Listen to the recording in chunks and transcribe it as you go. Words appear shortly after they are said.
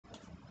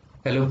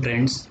Hello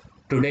friends,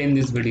 today in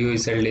this video we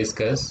shall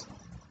discuss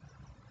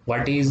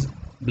what is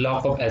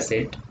block of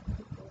asset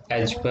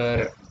as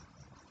per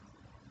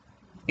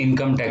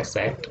Income Tax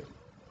Act.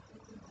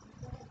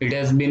 It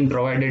has been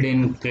provided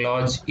in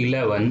clause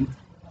 11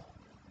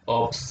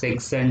 of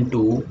section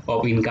 2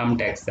 of Income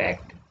Tax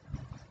Act.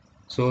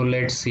 So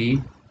let's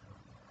see.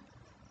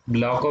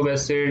 Block of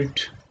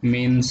asset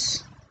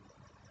means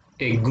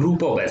a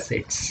group of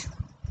assets.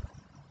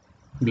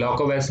 Block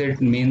of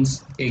asset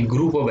means a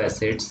group of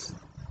assets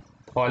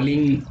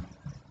falling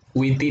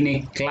within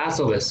a class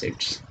of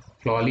assets,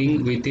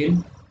 falling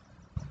within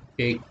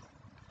a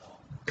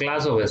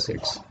class of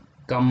assets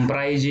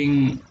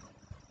comprising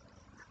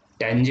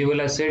tangible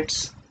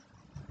assets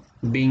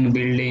being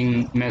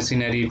building,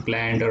 machinery,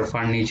 plant or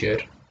furniture,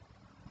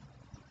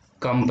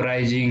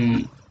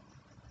 comprising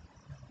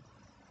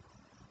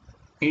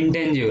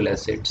intangible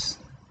assets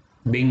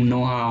being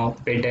know-how,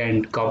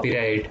 patent,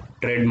 copyright,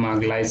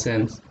 trademark,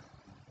 license,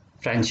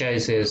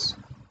 franchises,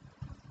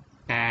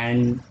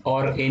 and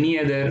or any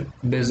other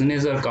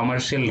business or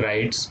commercial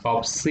rights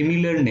of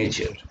similar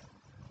nature.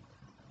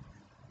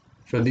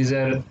 So these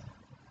are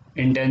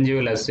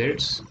intangible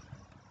assets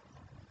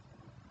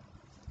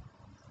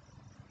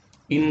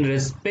in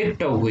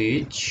respect of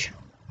which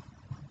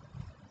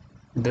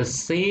the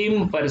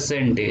same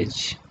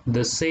percentage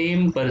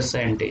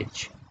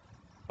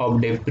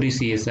of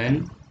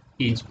depreciation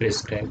is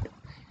prescribed.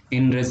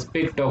 In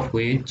respect of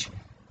which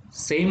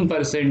same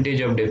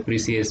percentage of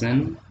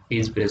depreciation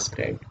is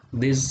prescribed.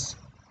 This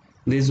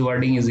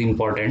wording is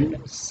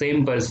important.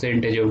 Same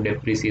percentage of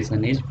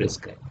depreciation is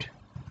prescribed.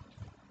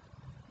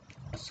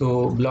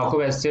 So block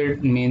of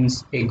asset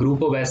means a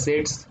group of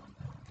assets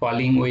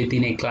falling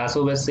within a class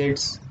of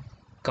assets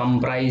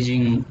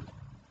comprising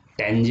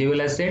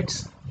tangible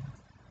assets,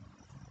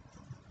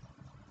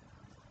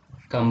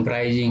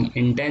 comprising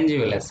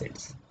intangible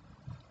assets,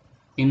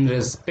 in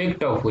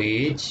respect of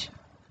which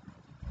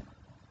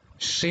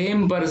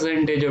same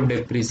percentage of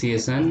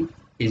depreciation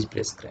is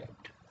prescribed.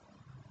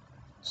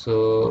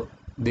 So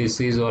this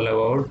is all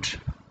about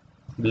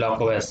block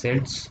of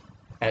assets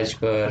as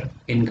per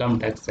Income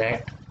Tax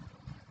Act.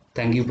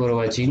 Thank you for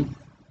watching.